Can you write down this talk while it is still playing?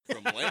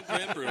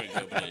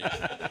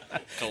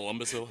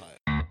Columbus, Ohio.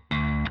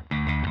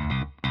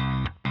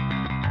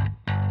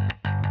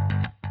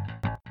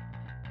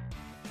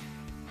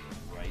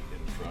 Right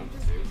in front,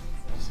 too.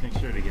 Just make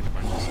sure to get a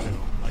bunch of spittle,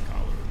 like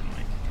all over the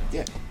mic.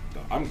 Yeah,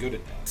 I'm good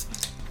at that.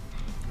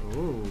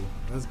 Oh,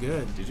 that's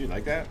good. Did you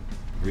like that?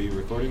 Were you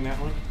recording that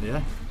one?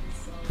 Yeah.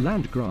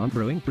 Land Grant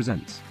Brewing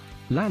presents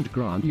Land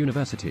Grant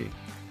University.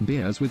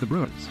 Beers with the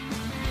Brewers.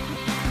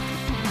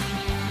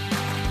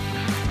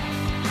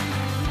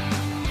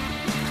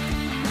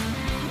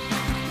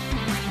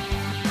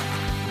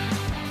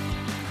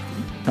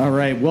 All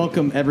right,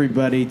 welcome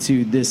everybody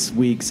to this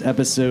week's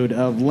episode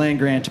of Land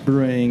Grant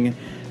Brewing.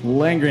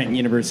 Land Grant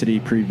University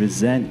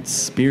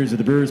presents Beers with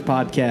the Brewers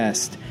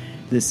podcast.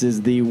 This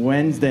is the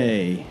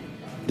Wednesday,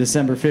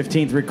 December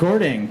 15th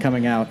recording,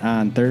 coming out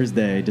on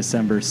Thursday,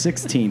 December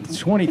 16th,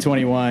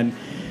 2021.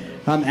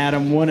 I'm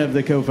Adam, one of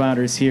the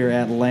co-founders here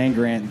at Land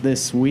Grant.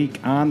 This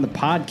week on the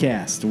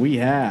podcast, we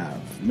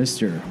have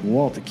Mr.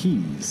 Walter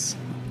Keys.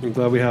 I'm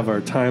glad we have our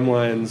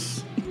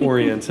timelines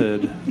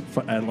oriented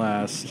at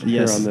last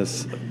here on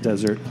this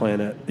desert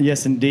planet.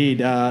 Yes, indeed.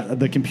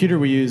 The computer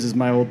we use is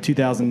my old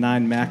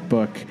 2009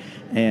 MacBook,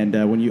 and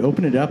when you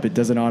open it up, it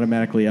doesn't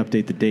automatically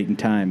update the date and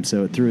time,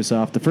 so it threw us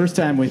off the first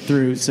time we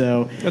threw.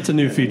 So that's a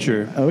new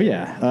feature. Oh,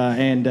 yeah.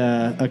 And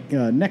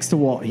next to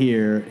Walt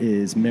here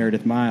is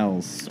Meredith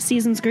Miles.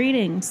 Season's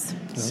greetings.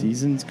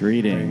 Season's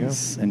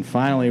greetings. And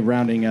finally,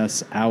 rounding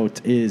us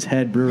out is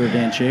head brewer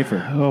Dan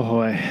Schaefer. Oh,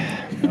 boy.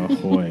 Oh,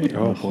 boy.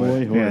 Oh,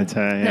 boy. Yeah,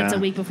 That's a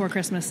week before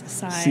Christmas.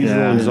 Sigh.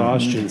 Seasonal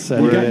exhaustion set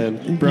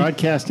in.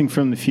 Broadcasting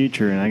from the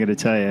future, and I got to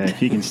tell you,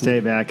 if you can stay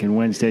back in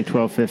Wednesday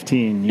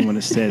 12:15, you want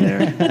to stay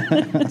there.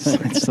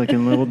 It's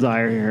looking a little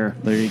dire here.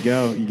 There you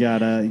go. You got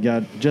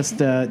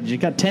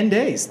 10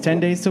 days. 10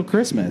 days till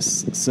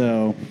Christmas.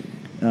 So,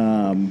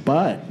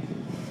 but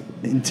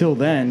until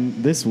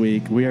then, this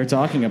week we are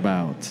talking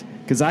about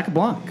Kazaka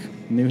Blanc,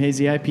 new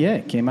hazy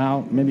IPA. Came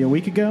out maybe a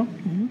week ago.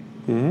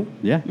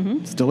 Yeah,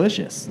 It's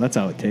delicious. That's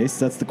how it tastes.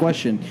 That's the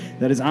question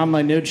that is on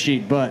my note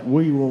sheet. But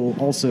we will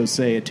also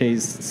say it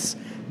tastes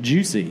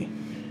juicy.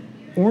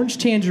 Orange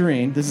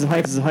tangerine. This is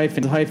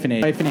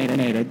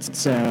hyphenated.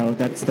 So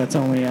that's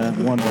only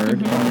one word.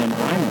 And then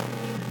lime.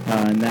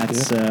 And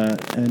that's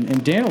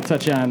and Dan will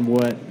touch on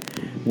what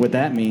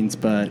that means.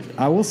 But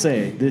I will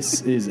say this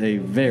is a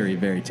very,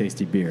 very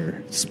tasty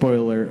beer.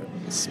 Spoiler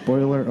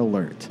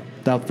alert.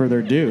 Without further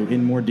ado,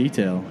 in more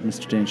detail,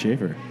 Mr. Dan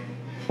Schaefer.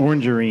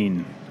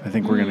 Orangerine. I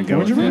think we're going to go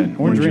with that.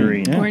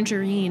 Orangerine. Yeah.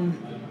 Orangerine.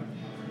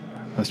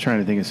 I was trying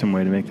to think of some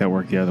way to make that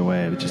work the other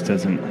way. It just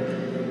doesn't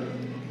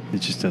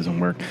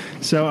work.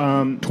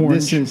 So,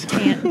 this is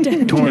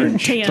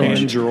Torrance. And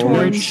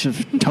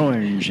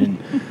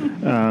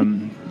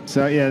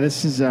so, yeah,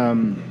 this is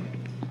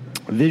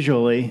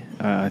visually.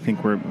 I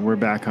think we're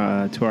back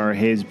to our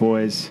Haze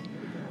boys.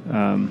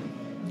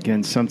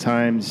 Again,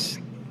 sometimes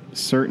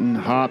certain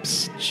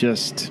hops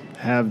just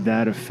have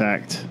that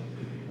effect.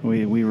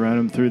 We run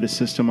them through the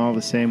system all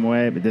the same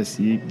way, but this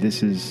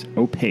is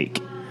opaque.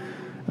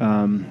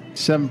 7%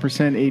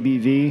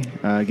 ABV.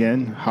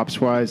 Again,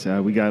 hops-wise,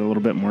 we got a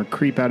little bit more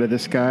creep out of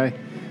this guy.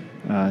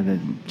 That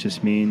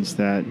just means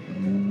that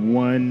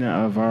one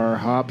of our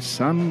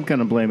hops, I'm going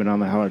to blame it on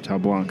the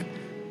Hallertau Blanc,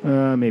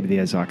 maybe the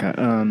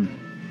Azacca,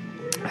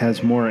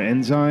 has more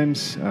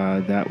enzymes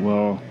that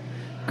will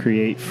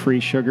create free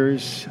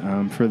sugars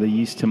for the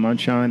yeast to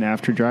munch on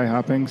after dry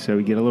hopping, so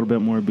we get a little bit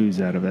more booze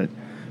out of it.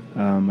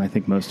 I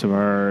think most of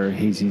our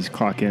hazies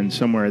clock in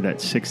somewhere at that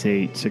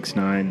 6.8,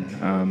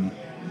 6.9.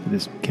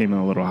 This came in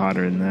a little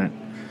hotter than that.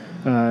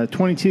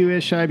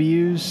 22-ish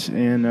IBUs,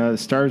 and the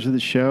stars of the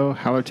show,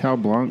 Hallertau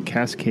Blanc,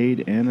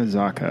 Cascade, and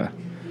Azacca.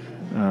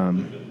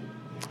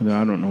 Though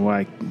I don't know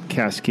why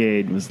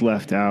Cascade was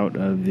left out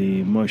of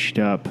the mushed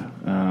up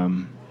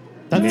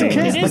That's It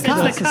okay. is. It's the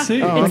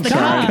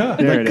ka.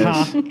 There it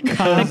is. The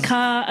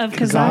ka of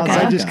Kazaka.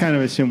 I just kind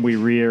of assumed we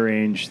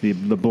rearranged the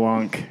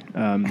Blanc.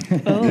 Oh,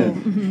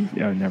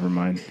 never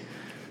mind.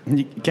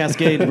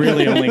 Cascade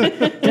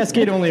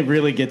only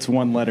really gets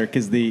one letter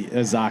because the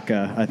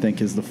Azacca, I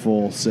think, is the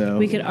full. So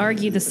We could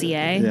argue the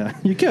CA. yeah,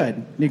 you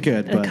could,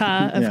 The but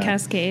ka of yeah.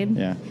 Cascade.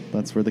 Yeah,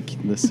 that's where the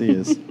C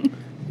is.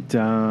 What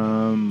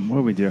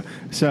do we do?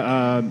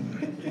 So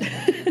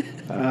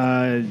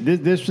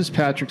this was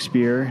Patrick's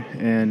beer,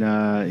 and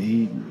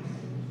he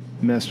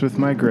messed with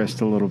my grist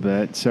a little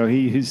bit. So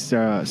he used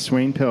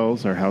Swain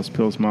Pils, our house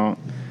Pils malt,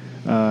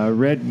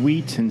 red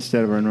wheat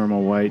instead of our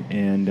normal white,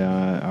 and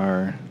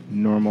our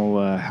normal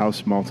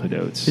house malted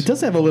oats. It does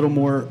have a little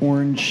more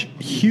orange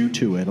hue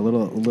to it, a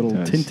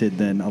little tinted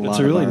than a lot. It's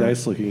a really of our...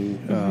 nice looking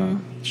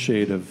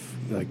shade of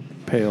like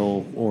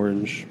pale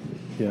orange.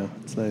 Yeah,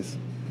 it's nice.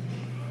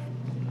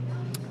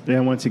 Yeah,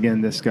 once again,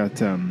 this got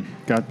the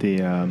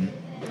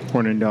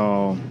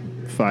Hornindal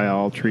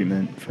Thiol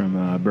treatment from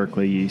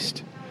Berkeley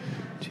yeast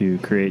to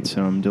create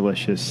some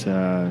delicious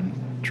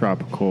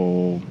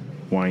tropical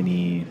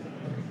winey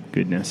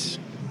goodness.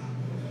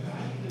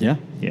 Yeah.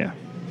 Yeah.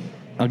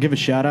 I'll give a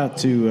shout out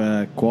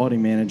to quality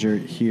manager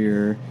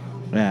here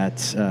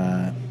at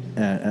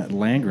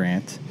Land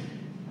Grant.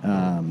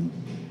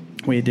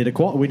 we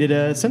did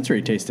a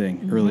sensory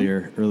tasting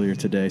earlier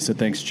today. So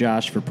thanks,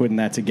 Josh, for putting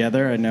that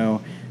together. I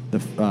know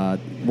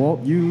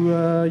you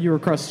were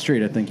across the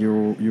street. I think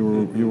you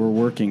were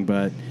working,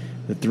 but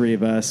the three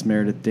of us,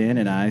 Meredith, Dan,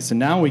 and I. So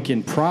now we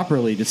can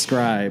properly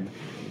describe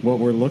what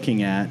we're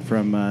looking at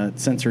from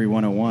Sensory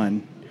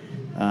 101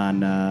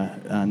 on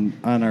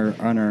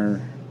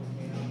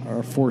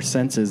our four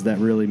senses that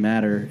really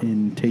matter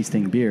in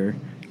tasting beer.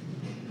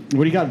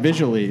 What do you got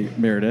visually,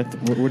 Meredith?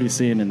 What are you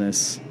seeing in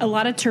this? A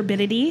lot of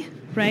turbidity,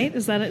 right?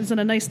 Is that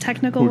a nice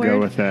technical We'll word? go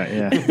with that,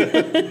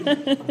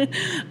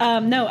 yeah.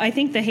 No, I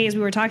think the haze,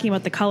 we were talking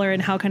about the color and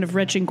how kind of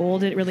rich and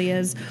gold it really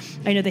is.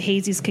 I know the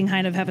hazies can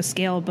kind of have a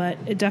scale, but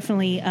it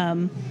definitely,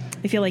 I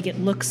feel like it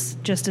looks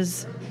just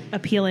as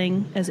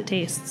appealing as it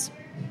tastes.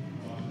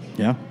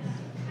 Yeah.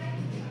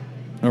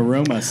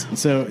 Aromas.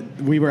 So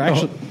we were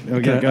actually...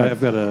 Okay,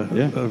 I've got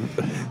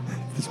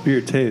this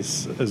beer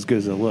tastes as good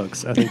as it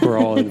looks. I think we're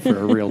all in for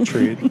a real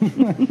treat.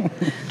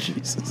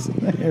 Jesus.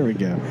 There we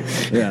go.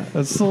 Yeah.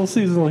 That's a little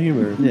seasonal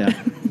humor. Yeah.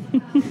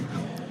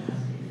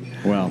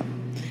 Well.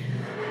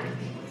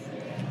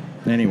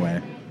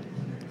 Anyway.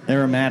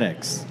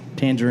 Aromatics.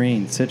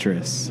 Tangerine,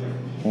 citrus,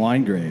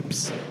 wine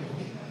grapes.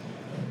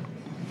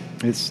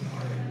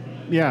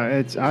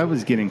 I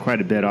was getting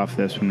quite a bit off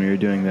this when we were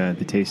doing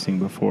the tasting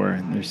before.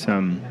 There's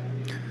some...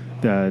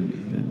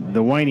 The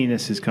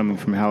wininess is coming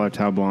from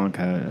Hallertau Blanc,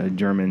 a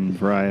German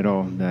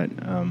varietal that,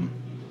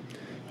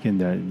 again,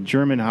 the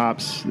German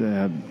hops,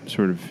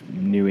 sort of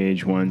new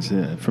age ones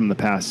from the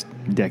past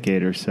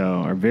decade or so,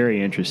 are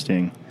very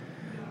interesting.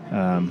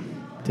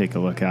 Take a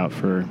look out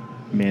for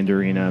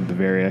Mandarina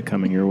Bavaria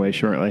coming your way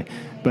shortly.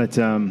 But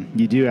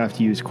you do have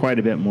to use quite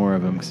a bit more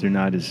of them because they're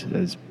not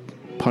as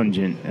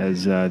pungent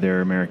as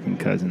their American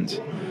cousins.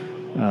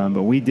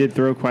 But we did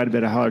throw quite a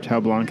bit of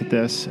Hallertau Blanc at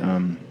this.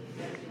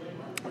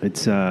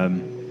 It's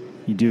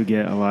you do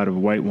get a lot of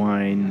white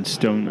wine,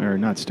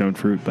 not stone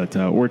fruit, but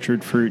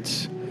orchard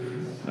fruits.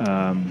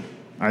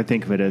 I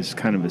think of it as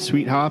kind of a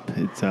sweet hop.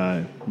 It's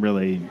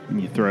really, when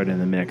you throw it in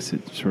the mix,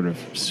 it sort of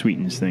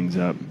sweetens things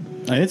up.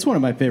 It's one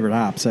of my favorite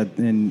hops,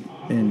 and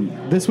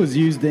this was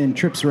used in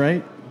Trips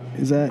Right.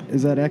 Is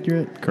that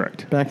accurate?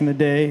 Correct. Back in the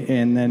day,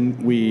 and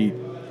then we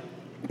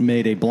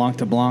made a Blanc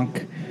de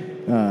Blanc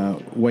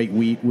white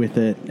wheat with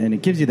it, and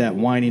it gives you that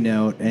winey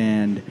note.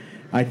 And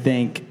I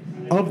think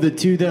of the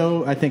two,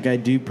 though, I think I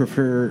do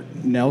prefer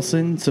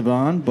Nelson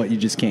Sauvin, but you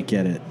just can't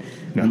get it.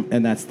 No.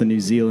 And that's the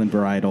New Zealand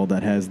varietal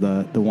that has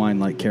the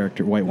wine-like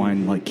character, white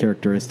wine-like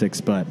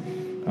characteristics, but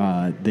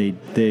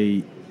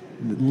they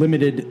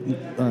limited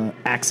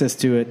access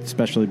to it,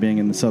 especially being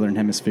in the Southern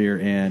Hemisphere,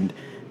 and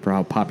for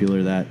how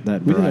popular that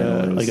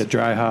varietal is. Like a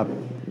dry hop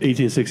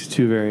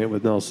 1862 variant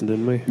with Nelson,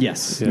 didn't we?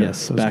 Yes,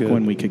 back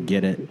when we could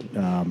get it.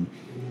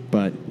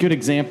 But good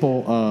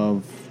example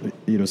of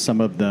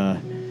some of the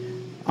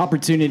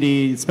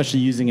opportunity, especially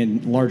using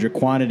in larger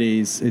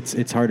quantities.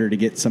 It's harder to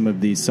get some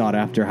of these sought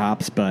after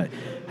hops, but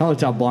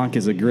Hallertau Blanc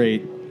is a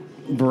great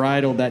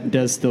varietal that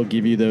does still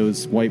give you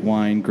those white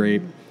wine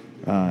grape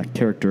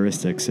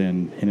characteristics,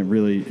 and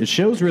it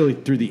shows really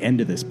through the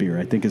end of this beer.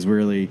 I think is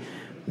really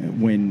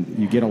when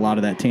you get a lot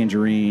of that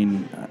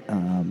tangerine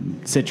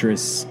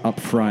citrus up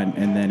front,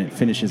 and then it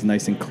finishes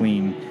nice and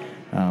clean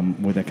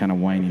with that kind of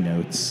winey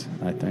notes,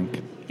 I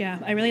think. Yeah,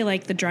 I really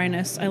like the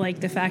dryness. I like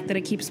the fact that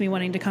it keeps me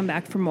wanting to come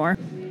back for more.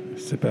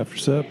 Sip after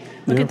sip.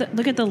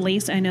 Look at the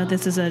lace. I know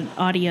this is an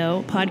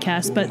audio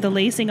podcast, but the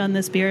lacing on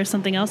this beer is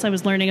something else I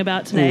was learning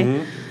about today.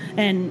 Mm-hmm.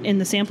 And in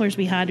the samplers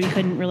we had, we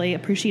couldn't really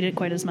appreciate it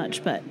quite as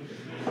much. But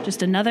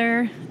just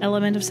another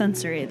element of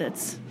sensory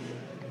that's...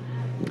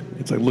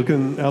 It's like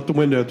looking out the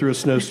window through a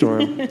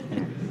snowstorm.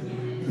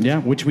 Yeah,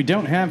 which we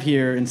don't have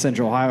here in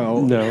Central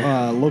Ohio.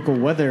 No. Local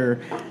weather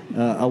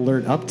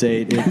alert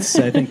update. It's,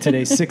 I think,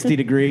 today's 60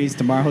 degrees.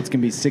 Tomorrow it's going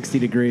to be 60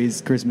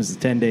 degrees. Christmas is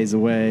 10 days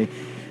away.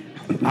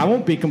 I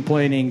won't be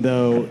complaining,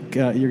 though.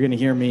 You're going to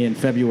hear me in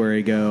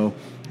February go,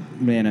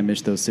 man, I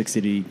miss those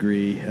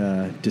 60-degree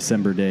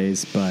December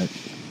days. But,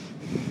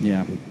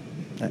 yeah,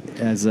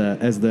 as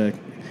the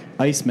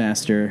Ice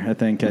Master, I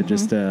think I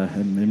just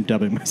am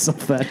dubbing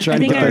myself that. I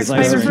think I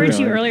referred to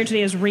you earlier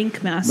today as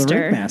Rink Master. The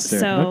Rink Master.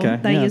 So okay.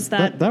 I used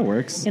that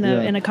works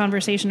in a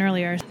conversation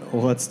earlier.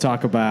 Well, let's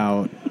talk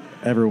about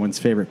everyone's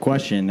favorite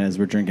question as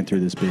we're drinking through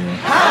this beer.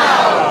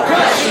 How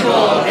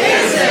crushable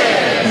is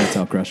it? That's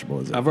how crushable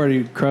is it? I've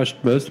already crushed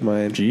most of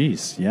mine.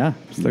 Jeez, yeah.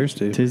 It's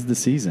thirsty. 'Tis the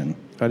season.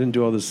 I didn't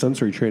do all this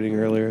sensory training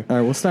earlier. All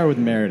right, we'll start with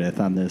Meredith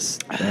on this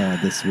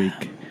this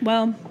week.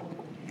 Well,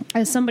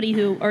 as somebody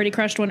who already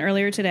crushed one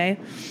earlier today,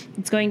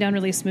 it's going down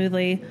really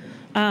smoothly.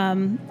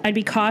 I'd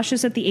be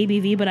cautious at the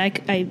ABV, but I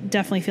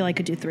definitely feel I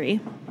could do 3.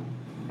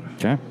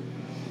 Okay.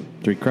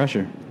 3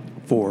 crusher.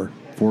 4.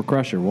 4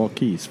 crusher. Walt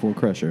Keys, 4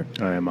 crusher.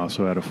 I am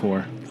also at a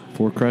 4.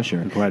 4 crusher.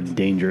 I'm glad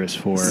dangerous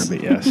 4,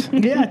 but yes.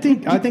 Yeah, I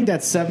think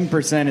that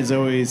 7% is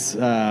always,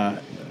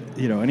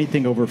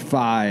 anything over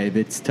 5,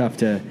 it's tough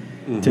to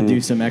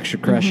do some extra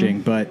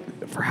crushing. Mm-hmm.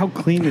 But for how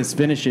clean this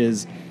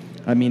finishes,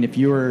 I mean, if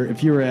you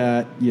were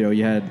at,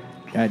 you had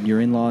at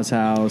your in-laws'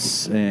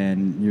 house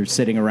and you're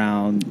sitting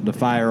around the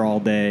fire all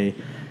day,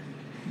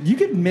 you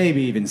could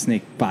maybe even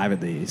sneak 5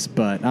 of these,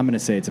 but I'm going to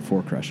say it's a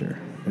 4 crusher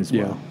as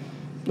well.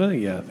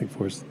 I think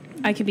 4's.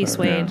 I could be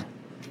swayed. Yeah.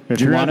 If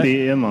Do you you're want at it?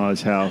 the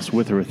in-laws' house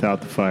with or without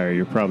the fire,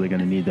 you're probably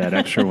going to need that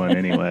extra one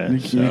anyway.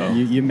 So.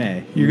 You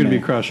may. You're going to may.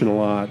 be crushing a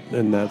lot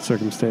in that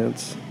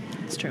circumstance.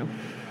 It's true.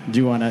 Do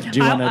you want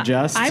to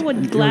adjust? I Or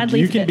would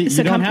gladly You can be. You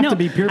succumb. don't have no, to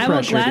be peer I will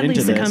pressured gladly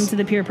into succumb this. to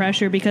the peer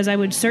pressure because I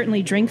would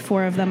certainly drink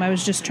 4 of them. I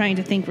was just trying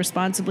to think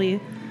responsibly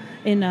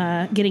in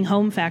getting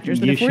home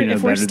factors. But You if we're should know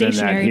if we're better than that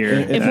stationary, here.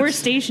 if we're That's-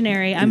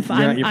 stationary, I'm You're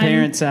fine. at your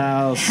parents'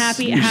 house.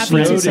 happy You're to-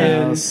 Snowed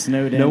in. House,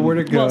 Snowed in. nowhere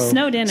to go. Well,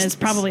 snowed in is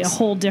probably a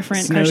whole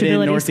different Snowed in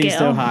crushability Northeast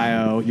scale.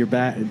 Ohio. You're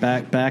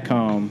back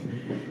home,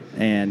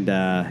 and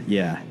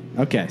yeah.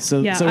 Okay,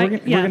 so Yeah, we're going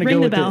to ring go the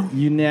with bell. the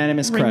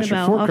unanimous Ring the crusher.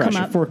 bell. 4 I'll come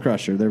crusher. up. 4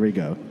 crusher. There we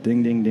go.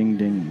 Ding ding ding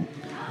ding.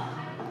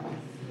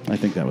 I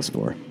think that was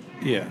 4.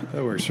 Yeah,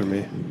 that works for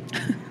me.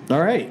 All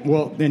right.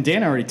 Well, and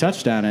Dan already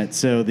touched on it.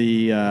 So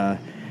the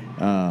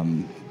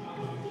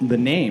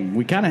name,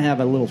 we kind of have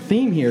a little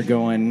theme here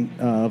going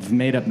of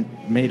made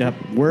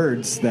up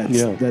words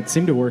that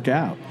seem to work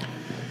out.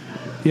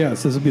 Yeah,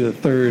 so this will be the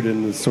 3rd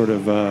in the sort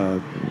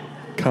of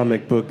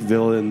comic book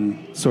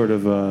villain sort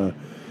of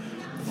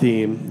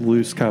theme,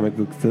 loose comic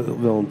book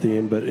villain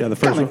theme. But yeah, the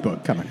first Comic one,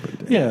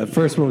 book. Yeah, the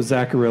first one was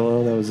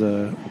Zaccarillo. That was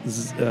a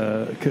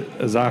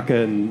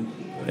Zaka and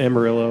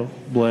Amarillo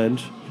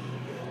blend.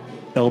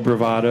 El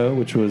Bravado,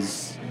 which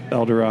was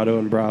El Dorado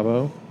and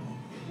Bravo.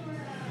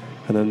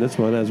 And then this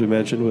one, as we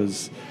mentioned,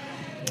 was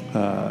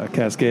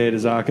Cascade,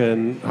 Azaka,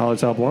 and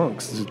Hallertau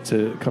Blancs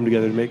to come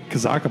together to make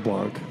Kazaka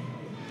Blanc.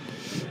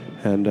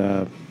 And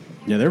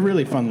Yeah, they're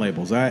really fun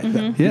labels.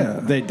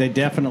 Yeah. They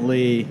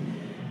definitely,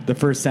 the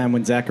first time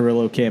when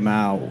Zaccarillo came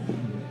out,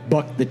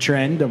 bucked the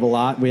trend of a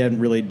lot. We hadn't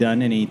really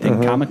done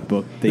anything comic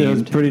book themed. it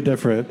was pretty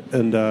different.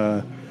 And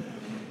so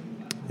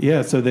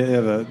they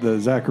have the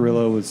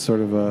Zaccarillo was sort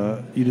of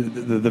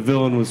the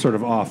villain was sort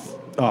of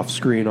off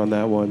screen on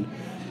that one.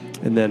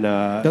 And then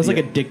That was like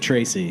a Dick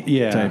Tracy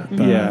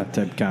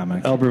type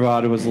comic. El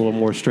Bravado was a little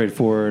more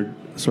straightforward,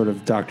 sort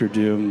of Doctor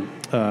Doom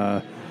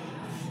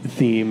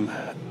theme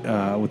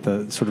with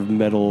the sort of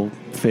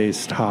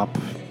metal-faced hop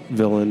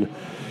villain.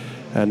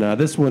 And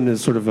this one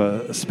is sort of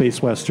a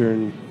space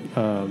western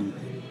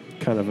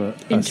kind of a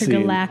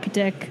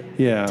Intergalactic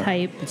scene.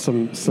 type.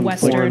 Some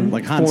Western. foreign,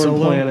 Like Han foreign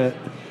Solo? planet,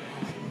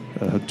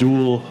 a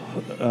duel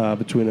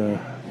between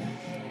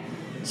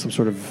some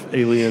sort of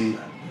alien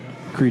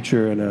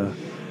creature and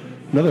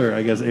another,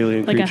 I guess,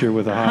 alien Like a creature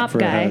with a hop hop for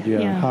guy, a head.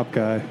 yeah. Hop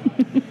guy.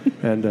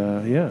 And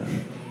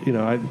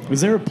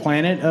Was there a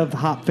planet of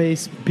hot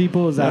face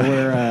people? Is that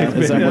where maybe El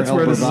this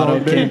is all-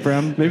 Bravado came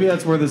from? Maybe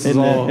that's where this is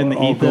In the- all, in the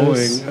all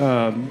ethos?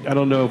 going. I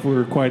don't know if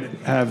we're quite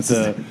have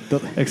the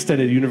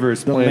extended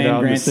universe the planned Land out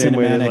in the Grant same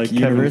way that cinematic like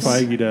universe?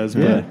 Kevin Feige does,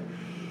 Yeah.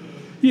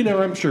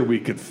 but I'm sure we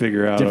could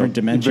figure out Different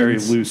a very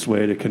dimensions. loose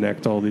way to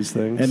connect all these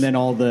things. And then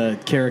all the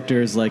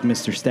characters like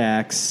Mr.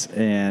 Stacks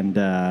and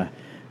the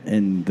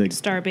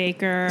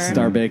Starbaker.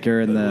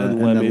 Starbaker and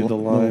And Lemmy the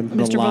Lime.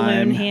 Mr.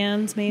 Lime. Balloon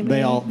Hands, maybe.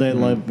 They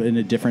live in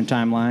a different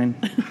timeline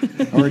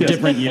or a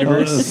different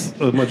universe.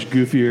 a much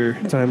goofier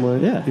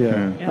timeline. Yeah.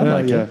 Yeah. I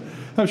like yeah.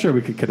 I'm sure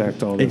we could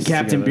connect all this. And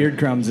Captain together.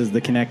 Beardcrumbs is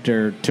the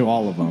connector to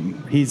all of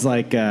them. He's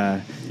like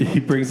He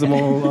brings them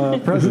all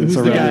presents who's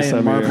around the guy this in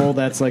time of year. Marvel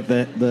that's like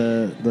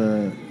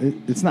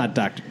it's not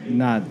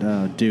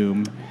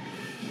Doom.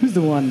 Who's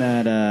the one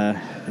that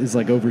is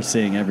like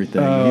overseeing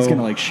everything? He's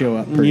gonna like show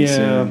up pretty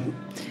soon.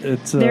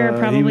 It's There are he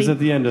probably was at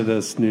the end of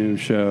this new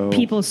show.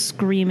 People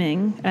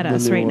screaming at the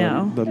us new right one,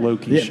 now. the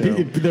Loki Yeah,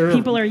 show.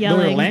 People are yelling.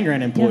 There are Land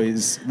Grant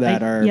employees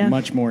that are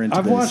much more into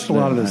I've this watched a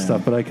lot of than this I stuff,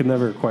 am. but I can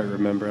never quite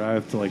remember. I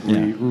have to like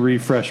Yeah.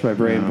 refresh my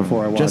brain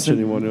before I watch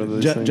any one of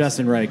these things.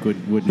 Justin Reich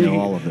would know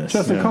all of this.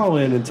 Justin, call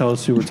in and tell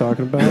us who we're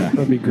talking about.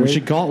 That'd be great. We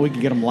should call. We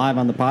could get him live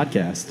on the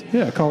podcast.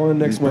 Yeah, call in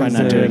next He's probably not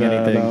Wednesday doing at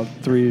anything about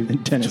 3:30, in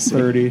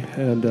Tennessee.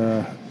 and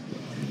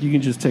you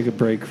can just take a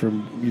break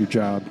from your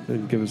job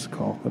and give us a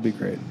call. That'd be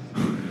great.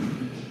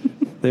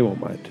 They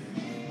won't mind.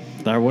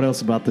 What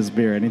else about this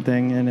beer?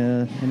 Anything?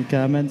 Any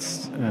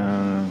comments?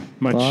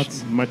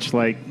 Thoughts? Much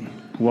like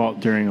Walt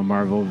during a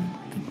Marvel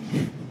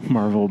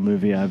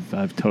movie,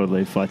 I've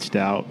totally fletched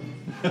out.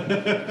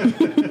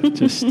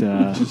 Just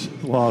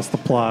Lost the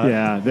plot.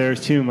 yeah,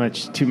 there's too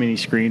many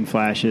screen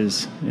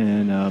flashes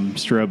and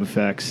strobe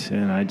effects,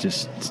 and I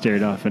just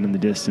stared off into the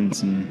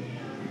distance, and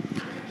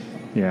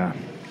yeah.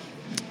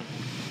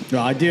 No,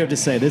 I do have to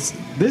say this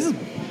is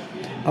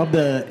of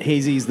the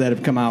hazies that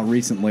have come out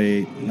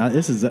recently.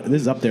 This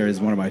is up there as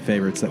one of my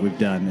favorites that we've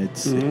done.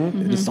 It's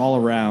just all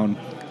around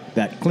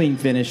that clean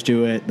finish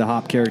to it. The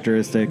hop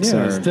characteristics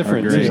Yeah, are it's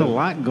different. are great. There's a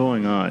lot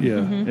going on.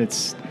 Yeah.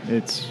 It's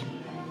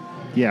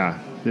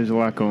there's a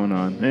lot going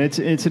on, and it's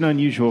an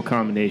unusual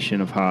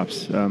combination of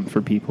hops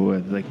for people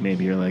with like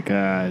maybe you're like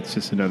it's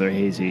just another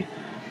hazy.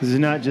 This is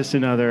not just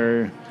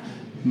another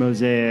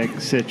Mosaic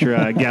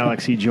Citra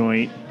Galaxy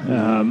joint.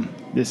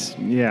 This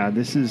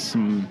is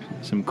some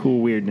cool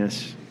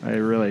weirdness. I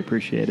really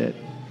appreciate it.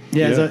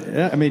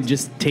 Yeah, I mean,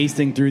 just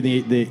tasting through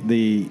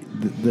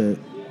the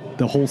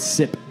whole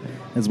sip,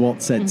 as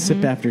Walt said,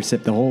 sip after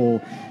sip, the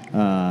whole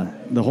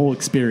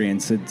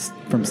experience. It's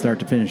from start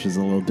to finish is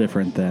a little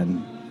different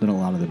than a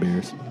lot of the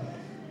beers.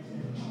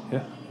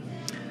 Yeah.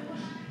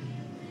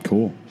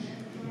 Cool.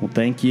 Well,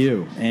 thank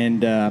you.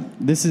 And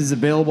this is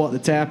available at the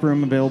tap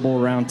room,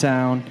 available around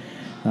town.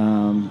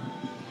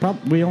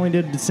 We only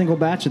did a single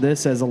batch of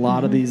this, as a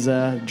lot of these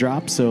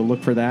drops, so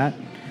look for that.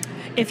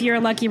 If you're a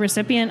lucky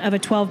recipient of a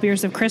 12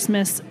 Beers of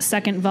Christmas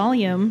second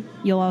volume,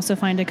 you'll also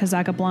find a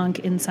Casaca Blanc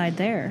inside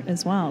there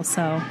as well.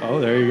 So,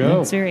 there you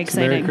go. It's very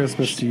exciting. Merry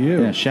Christmas to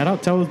you. Yeah, shout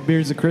out 12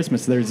 Beers of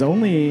Christmas. There's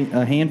only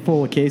a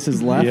handful of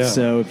cases left,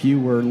 so if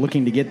you were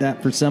looking to get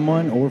that for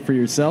someone or for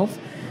yourself,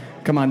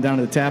 come on down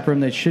to the tap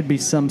room. There should be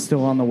some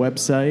still on the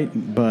website,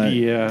 but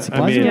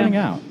supplies are running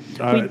out.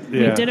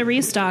 We did a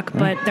restock,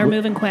 but they're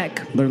moving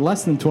quick. They're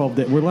less than 12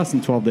 days. We're less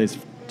than 12 days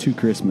to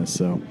Christmas,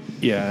 so.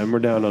 Yeah, and we're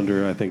down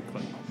under, I think,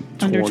 like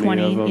under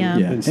 20 of them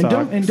yeah. in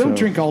stock, don't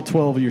drink all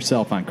 12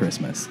 yourself on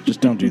Christmas.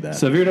 Just don't do that.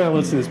 So if you're not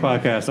listening to this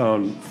podcast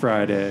on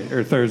Friday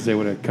or Thursday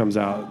when it comes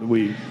out,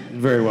 we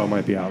very well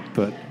might be out.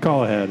 But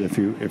call ahead if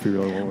you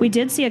really want. We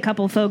did see a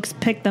couple folks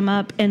pick them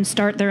up and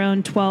start their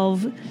own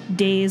 12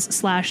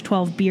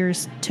 days/12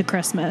 beers to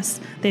Christmas.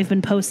 They've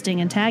been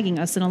posting and tagging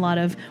us in a lot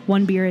of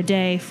one beer a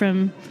day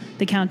from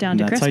the countdown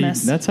to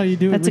Christmas. That's how you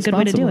do it. That's a good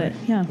way to do it.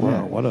 Yeah.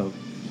 Wow, what a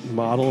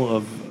model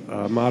of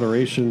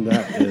moderation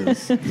that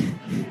is.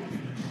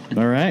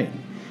 All right.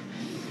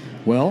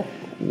 Well,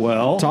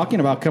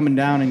 talking about coming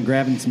down and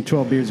grabbing some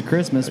 12 Beers of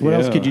Christmas, what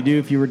else could you do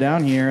if you were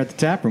down here at the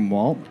tap room,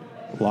 Walt?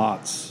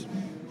 Lots.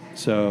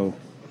 So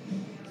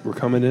we're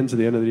coming into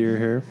the end of the year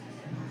here.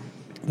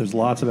 There's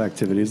lots of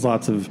activities,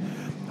 lots of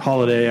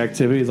holiday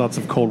activities, lots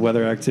of cold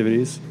weather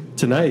activities.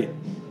 Tonight,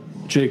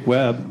 Jake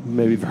Webb,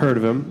 maybe you've heard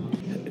of him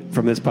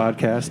from this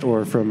podcast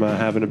or from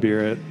having a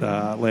beer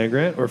at Land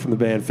Grant or from the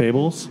band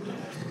Fables.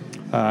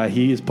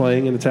 He is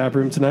playing in the tap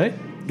room tonight.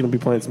 Going to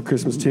be playing some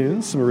Christmas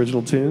tunes, some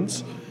original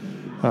tunes.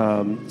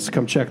 So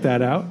come check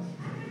that out.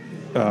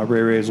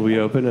 Ray Rays will be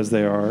open, as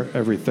they are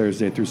every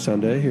Thursday through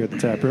Sunday here at the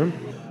tap room.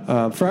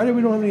 Friday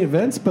we don't have any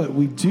events, but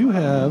we do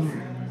have.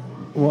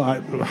 Well,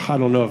 I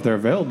don't know if they're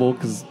available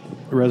because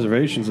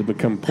reservations have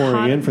become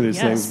pouring in for these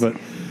things. But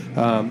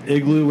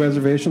Igloo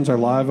reservations are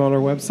live on our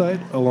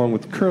website, along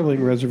with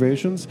curling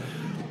reservations.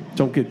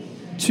 Don't get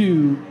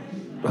too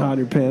hot in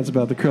your pants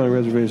about the curling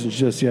reservations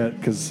just yet,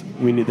 because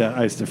we need that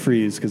ice to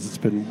freeze, because it's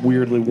been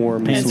weirdly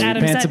warm this week.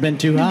 Pants have been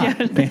too hot.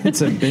 Pants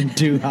have been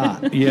too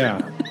hot.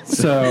 Yeah.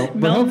 So,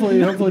 but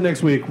hopefully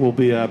next week we'll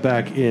be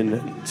back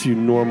to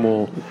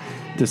normal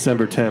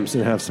December temps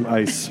and have some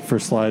ice for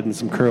slide and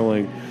some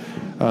curling.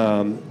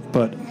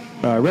 But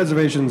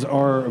reservations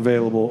are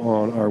available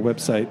on our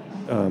website.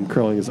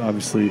 Curling is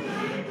obviously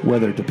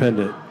weather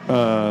dependent.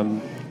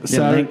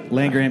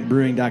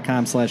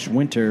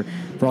 LandGrantBrewing.com/winter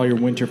for all your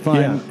winter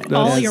fun.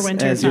 All your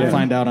winter as fun. you'll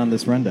find out on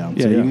this rundown.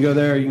 Yeah, you can go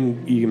there. You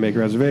can make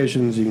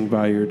reservations. You can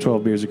buy your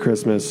 12 beers of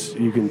Christmas.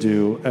 You can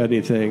do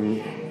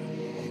anything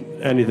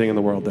in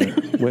the world there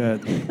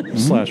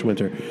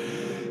 /winter.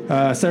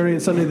 Saturday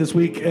and Sunday this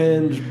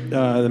weekend,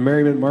 the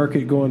Merriment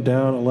Market going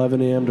down 11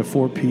 a.m. to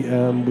 4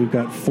 p.m. We've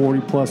got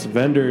 40-plus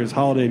vendors,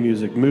 holiday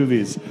music,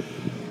 movies,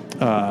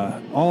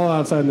 all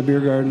outside in the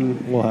beer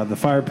garden. We'll have the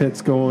fire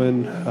pits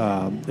going.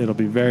 It'll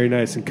be very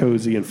nice and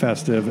cozy and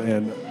festive.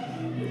 And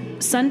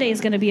Sunday is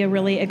going to be a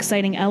really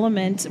exciting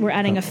element. We're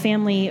adding a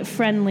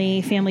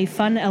family-friendly,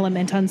 family-fun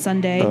element on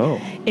Sunday,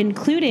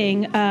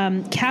 including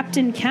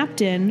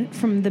Captain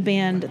from the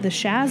band The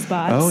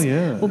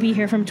Shazbots. Will be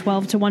here from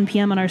 12 to 1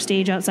 p.m. on our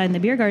stage outside in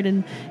the beer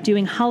garden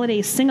doing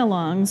holiday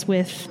sing-alongs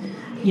with,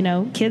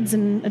 kids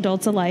and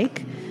adults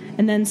alike.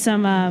 And then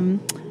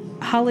some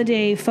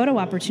holiday photo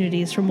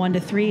opportunities from 1 to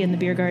 3 in the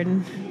beer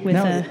garden.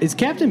 Is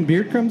Captain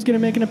Beardcrumbs going to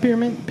make an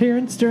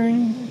appearance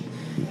during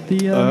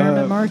the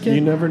Merriment Market?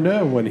 You never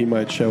know when he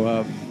might show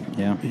up.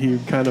 Yeah. He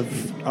kind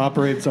of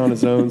operates on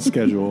his own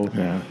schedule.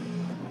 Yeah.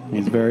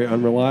 He's very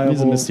unreliable.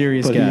 He's a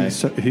mysterious guy.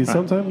 He's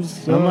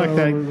sometimes... Unlike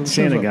that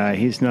Santa guy,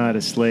 he's not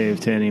a slave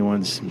to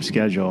anyone's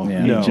schedule.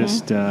 Yeah. He No.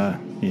 just,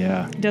 He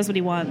does what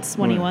he wants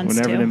when he wants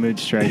whenever to. the mood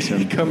strikes him.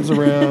 He comes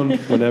around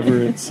whenever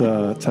it's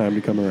time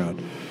to come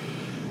around.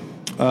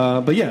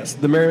 But yes,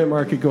 the Merriment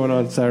Market going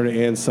on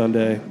Saturday and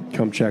Sunday.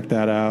 Come check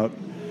that out.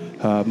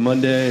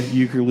 Monday,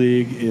 Euchre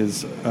League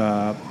is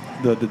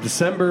the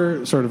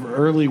December sort of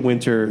early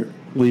winter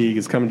league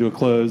is coming to a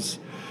close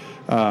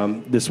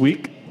this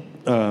week.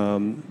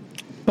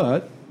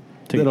 But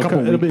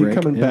it'll be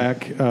coming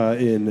back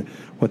in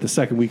the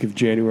second week of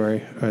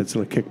January. It's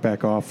going to kick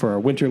back off for our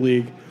winter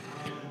league.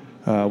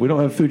 We don't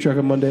have a food truck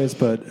on Mondays,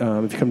 but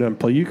if you come down and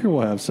play euchre,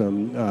 we'll have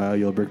some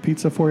Yellow Brick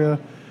Pizza for you.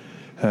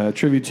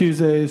 Trivia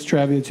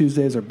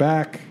Tuesdays are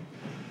back.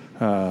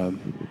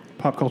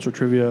 Pop culture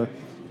trivia,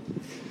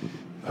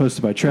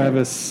 hosted by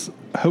Travis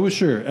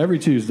Hoesher every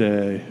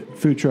Tuesday.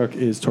 Food truck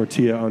is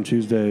Tortilla on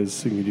Tuesdays.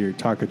 So you can do your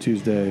Taco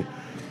Tuesday,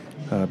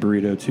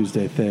 Burrito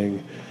Tuesday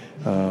thing.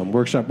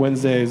 Workshop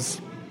Wednesdays.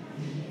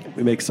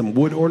 We make some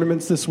wood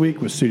ornaments this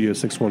week with Studio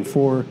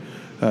 614.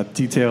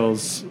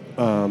 Details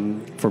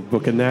for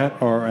booking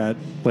that are at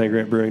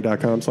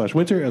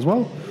landgrantbrewing.com/winter as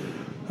well.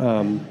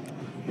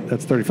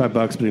 That's $35,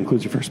 but it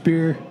includes your first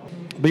beer.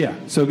 But yeah,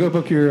 so go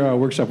book your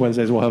workshop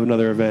Wednesdays. We'll have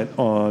another event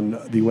on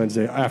the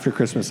Wednesday after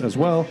Christmas as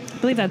well. I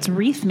believe that's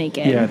wreath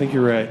making. Yeah, I think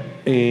you're right.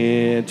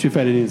 And Two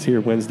Fat Indians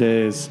here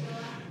Wednesdays.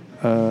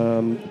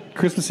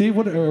 Christmas Eve,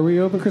 what are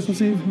we open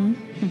Christmas Eve?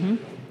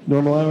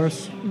 Normal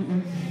hours?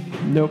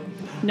 Nope.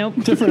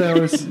 Different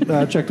hours.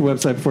 Check the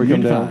website before you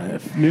come down.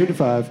 Noon to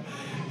 5.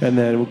 And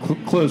then we'll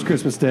close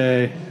Christmas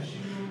Day.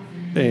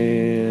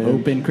 And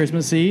Open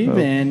Christmas Eve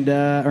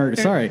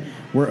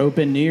we're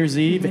open New Year's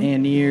Eve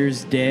and New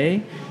Year's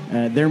Day.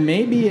 There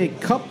may be a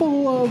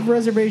couple of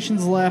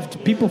reservations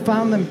left. People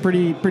found them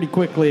pretty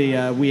quickly.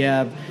 We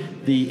have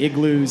the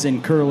igloos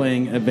and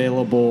curling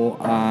available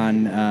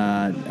on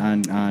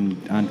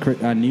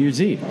New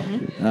Year's Eve.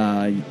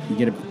 You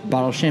get a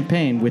bottle of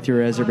champagne with your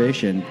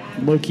reservation,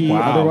 low key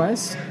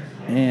otherwise,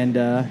 and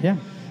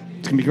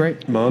it's gonna be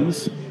great.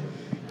 Mums.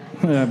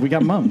 We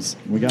got mums.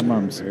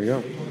 There you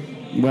go.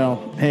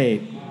 Well,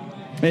 hey,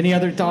 any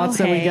other thoughts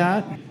that we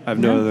got? I have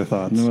no other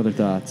thoughts. No other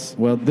thoughts.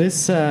 Well,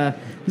 this is going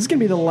to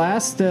be the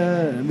last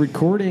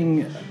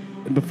recording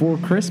before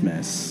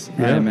Christmas,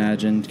 I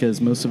imagine, because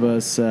most of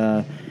us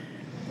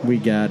we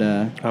got.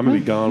 I'm gonna be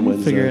gone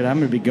Wednesday. Figure it. I'm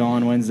gonna be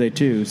gone Wednesday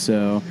too.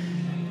 So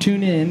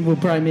tune in. We'll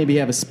probably maybe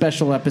have a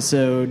special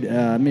episode,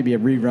 maybe a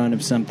rerun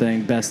of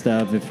something, best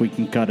of, if we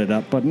can cut it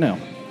up. But no,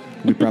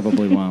 we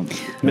probably won't.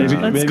 Let's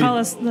call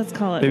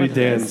it. Maybe what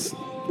Dan's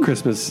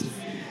Christmas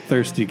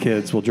thirsty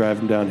kids will drive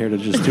him down here to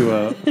just do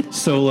a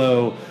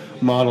solo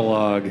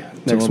monologue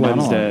next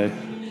Wednesday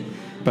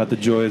about the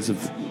joys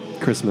of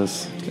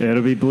Christmas.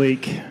 It'll be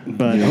bleak,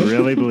 but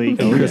really bleak.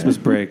 Christmas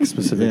break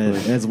specifically.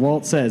 As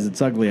Walt says,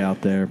 it's ugly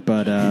out there.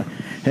 But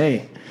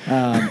hey,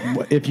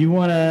 if you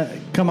want to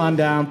come on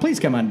down, please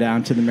come on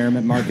down to the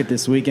Merrimack Market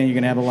this weekend. You're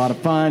going to have a lot of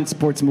fun.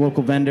 Support some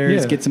local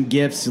vendors. Get some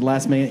gifts,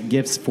 last minute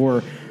gifts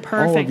for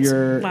all of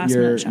your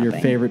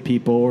favorite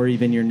people, or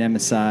even your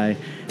nemesis.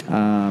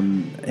 How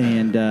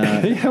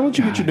would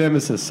you get your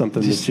nemesis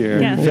something this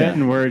year? Yeah.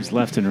 Inventing words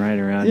left and right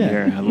around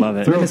here. I love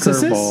it. Throw a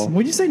curveball.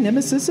 Would you say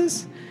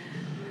nemesis?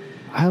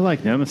 I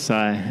like Nemesis.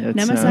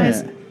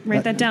 Nemesis.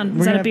 Write that down.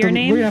 Is that a beer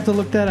name? We're going to have to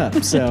look that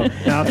up. So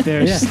out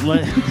there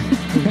anyway.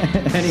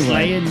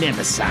 slaying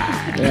Nemesis.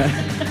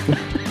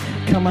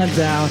 Come on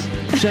down.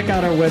 Check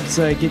out our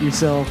website. Get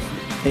yourself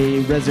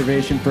a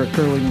reservation for a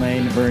curling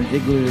lane or an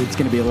igloo. It's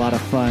going to be a lot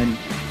of fun.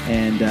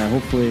 And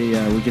hopefully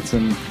we get a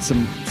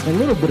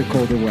little bit of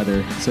colder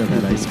weather so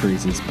that ice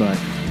freezes. But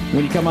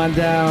when you come on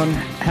down,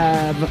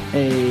 have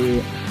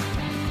a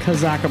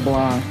Casaca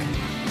Blanc.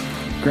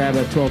 Grab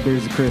a 12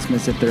 beers of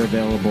Christmas if they're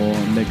available,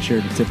 and make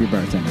sure to tip your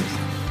bartenders.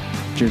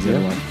 Cheers,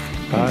 everyone.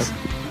 Bye.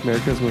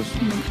 Merry Christmas.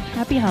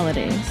 Happy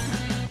holidays.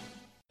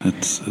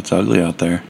 It's ugly out there.